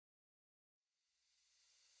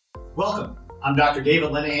Welcome. I'm Dr.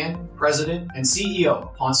 David Linehan, President and CEO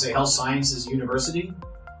of Ponce Health Sciences University.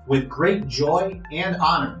 With great joy and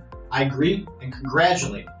honor, I greet and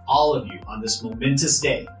congratulate all of you on this momentous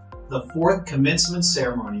day, the fourth commencement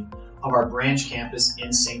ceremony of our branch campus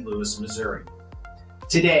in St. Louis, Missouri.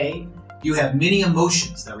 Today, you have many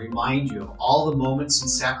emotions that remind you of all the moments and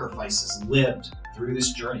sacrifices lived through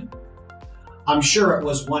this journey. I'm sure it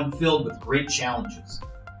was one filled with great challenges.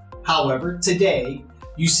 However, today,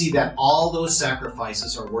 you see that all those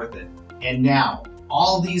sacrifices are worth it, and now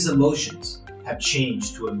all these emotions have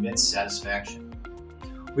changed to immense satisfaction.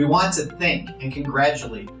 We want to thank and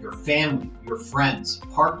congratulate your family, your friends,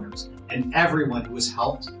 partners, and everyone who has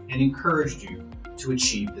helped and encouraged you to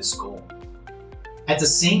achieve this goal. At the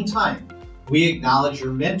same time, we acknowledge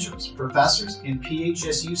your mentors, professors, and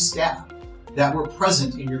PHSU staff that were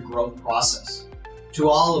present in your growth process. To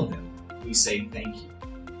all of them, we say thank you.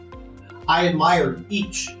 I admire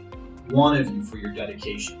each one of you for your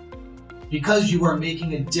dedication, because you are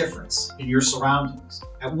making a difference in your surroundings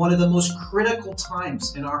at one of the most critical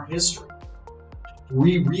times in our history.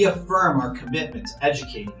 We reaffirm our commitment to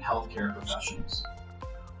educating healthcare professionals.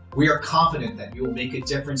 We are confident that you will make a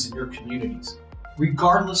difference in your communities,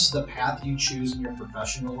 regardless of the path you choose in your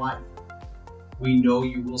professional life. We know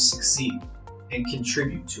you will succeed and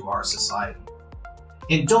contribute to our society.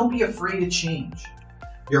 And don't be afraid to change.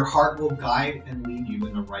 Your heart will guide and lead you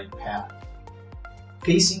in the right path.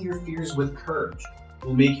 Facing your fears with courage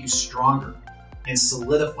will make you stronger and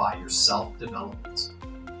solidify your self-development.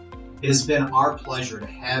 It has been our pleasure to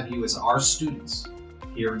have you as our students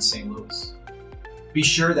here in St. Louis. Be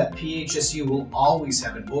sure that PHSU will always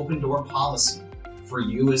have an open door policy for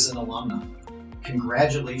you as an alumni.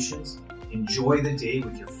 Congratulations. Enjoy the day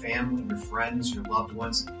with your family, your friends, your loved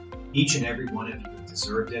ones. Each and every one of you have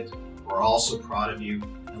deserved it. We're all so proud of you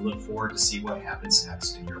and look forward to see what happens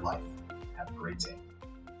next in your life. Have a great day.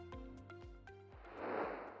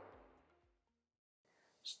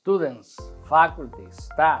 Students, faculty,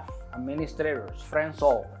 staff, administrators, friends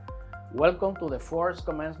all, welcome to the fourth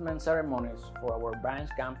commencement ceremonies for our branch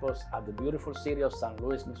campus at the beautiful city of St.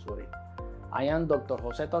 Louis, Missouri. I am Dr.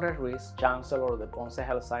 Jose Torres Ruiz, Chancellor of the Ponce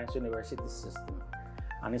Health Science University System,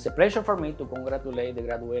 and it's a pleasure for me to congratulate the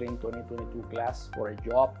graduating 2022 class for a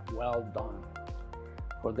job well done.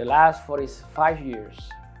 For the last 45 years,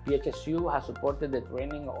 PHSU has supported the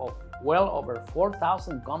training of well over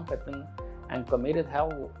 4,000 competent and committed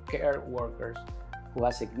health care workers who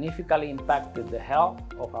have significantly impacted the health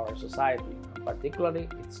of our society, and particularly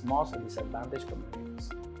its most disadvantaged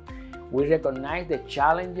communities. We recognize the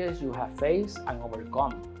challenges you have faced and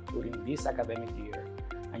overcome during this academic year,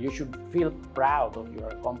 and you should feel proud of your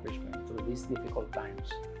accomplishment through these difficult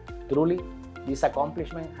times. Truly, this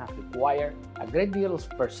accomplishment has required a great deal of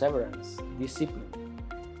perseverance, discipline,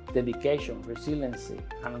 dedication, resiliency,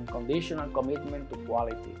 and unconditional commitment to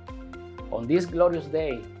quality. On this glorious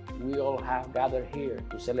day, we all have gathered here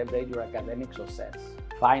to celebrate your academic success.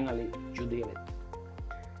 Finally, you did it.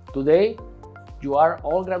 Today, you are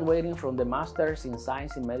all graduating from the Masters in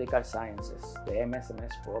Science in Medical Sciences, the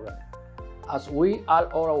MSMS program. As we are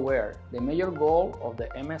all aware, the major goal of the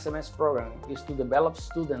MSMS program is to develop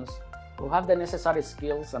students who have the necessary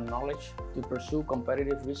skills and knowledge to pursue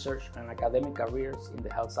competitive research and academic careers in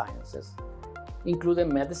the health sciences,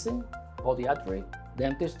 including medicine, podiatry,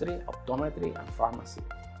 dentistry, optometry, and pharmacy.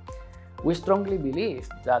 We strongly believe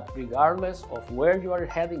that regardless of where you are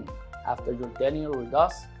heading after your tenure with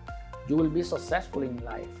us, you will be successful in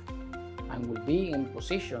life and will be in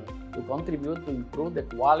position to contribute to improve the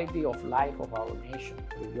quality of life of our nation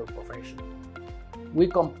through your profession. We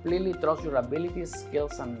completely trust your abilities,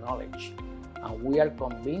 skills, and knowledge, and we are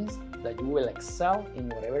convinced that you will excel in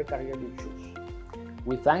whatever career you choose.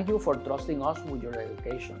 We thank you for trusting us with your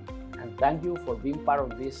education, and thank you for being part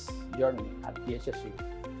of this journey at PHSU.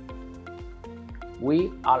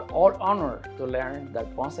 We are all honored to learn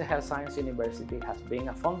that Ponce Health Science University has been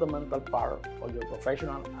a fundamental part of your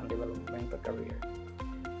professional and developmental career.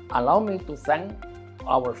 Allow me to thank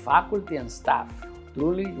our faculty and staff.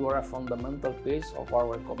 Truly, you are a fundamental piece of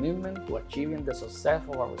our commitment to achieving the success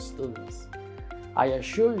of our students. I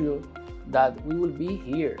assure you that we will be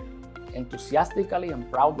here enthusiastically and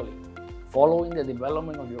proudly following the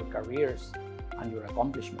development of your careers and your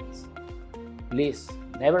accomplishments. Please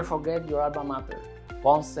never forget your alma mater,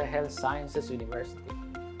 Ponce Health Sciences University.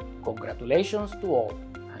 Congratulations to all,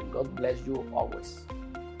 and God bless you always.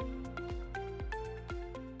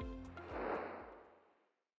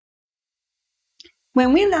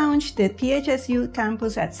 When we launched the PHSU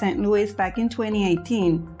campus at St. Louis back in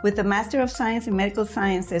 2018 with the Master of Science in Medical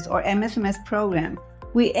Sciences or MSMS program,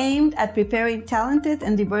 we aimed at preparing talented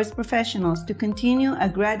and diverse professionals to continue a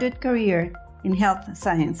graduate career in health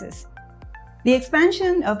sciences. The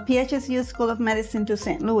expansion of PHSU School of Medicine to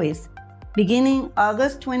St. Louis, beginning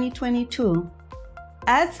August 2022,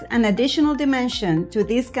 adds an additional dimension to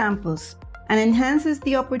this campus and enhances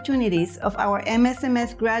the opportunities of our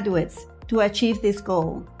MSMS graduates to achieve this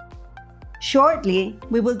goal. Shortly,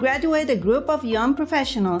 we will graduate a group of young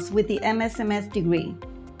professionals with the MSMS degree.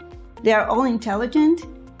 They are all intelligent,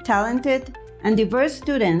 talented, and diverse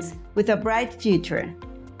students with a bright future,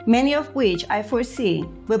 many of which I foresee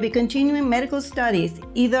will be continuing medical studies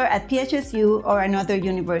either at PHSU or another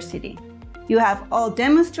university. You have all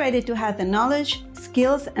demonstrated to have the knowledge,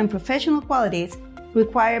 skills, and professional qualities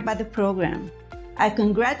required by the program. I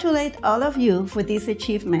congratulate all of you for this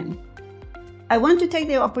achievement. I want to take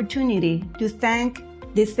the opportunity to thank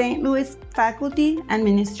the St. Louis faculty,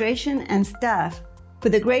 administration, and staff for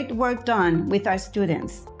the great work done with our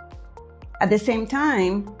students. At the same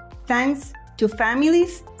time, thanks to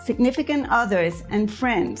families, significant others, and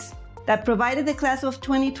friends that provided the class of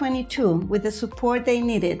 2022 with the support they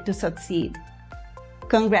needed to succeed.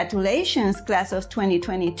 Congratulations, class of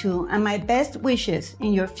 2022, and my best wishes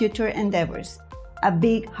in your future endeavors. A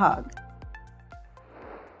big hug.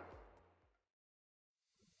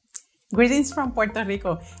 Greetings from Puerto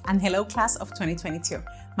Rico and hello class of 2022.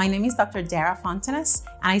 My name is Dr. Dara Fontanes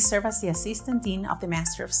and I serve as the Assistant Dean of the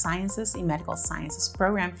Master of Sciences in Medical Sciences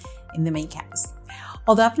program in the main campus.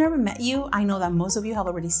 Although I've never met you, I know that most of you have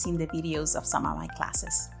already seen the videos of some of my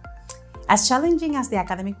classes. As challenging as the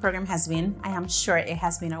academic program has been, I am sure it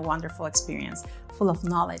has been a wonderful experience full of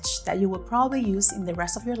knowledge that you will probably use in the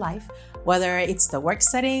rest of your life, whether it's the work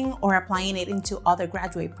setting or applying it into other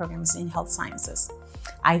graduate programs in health sciences.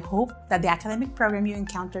 I hope that the academic program you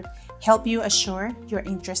encountered helped you assure your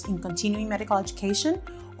interest in continuing medical education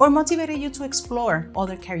or motivated you to explore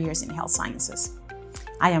other careers in health sciences.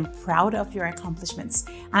 I am proud of your accomplishments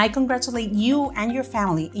and I congratulate you and your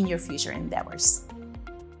family in your future endeavors.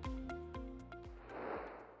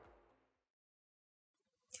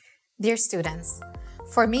 Dear students,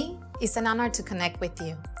 for me, it's an honor to connect with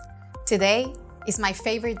you. Today is my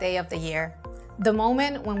favorite day of the year. The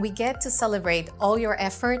moment when we get to celebrate all your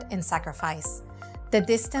effort and sacrifice. The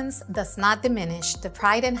distance does not diminish the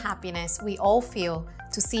pride and happiness we all feel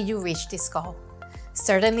to see you reach this goal.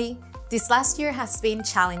 Certainly, this last year has been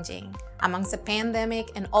challenging amongst the pandemic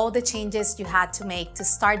and all the changes you had to make to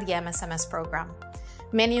start the MSMS program.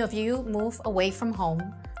 Many of you moved away from home.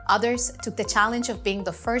 Others took the challenge of being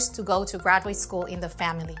the first to go to graduate school in the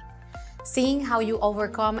family. Seeing how you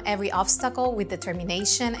overcome every obstacle with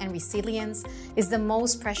determination and resilience is the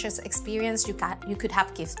most precious experience you could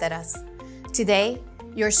have gifted us. Today,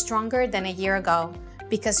 you're stronger than a year ago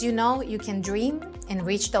because you know you can dream and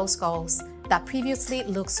reach those goals that previously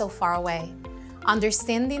looked so far away.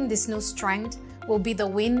 Understanding this new strength will be the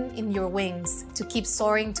wind in your wings to keep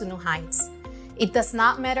soaring to new heights. It does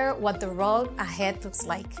not matter what the road ahead looks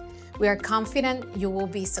like. We are confident you will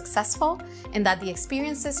be successful and that the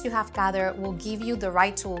experiences you have gathered will give you the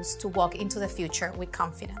right tools to walk into the future with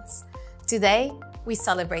confidence. Today, we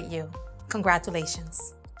celebrate you.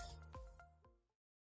 Congratulations.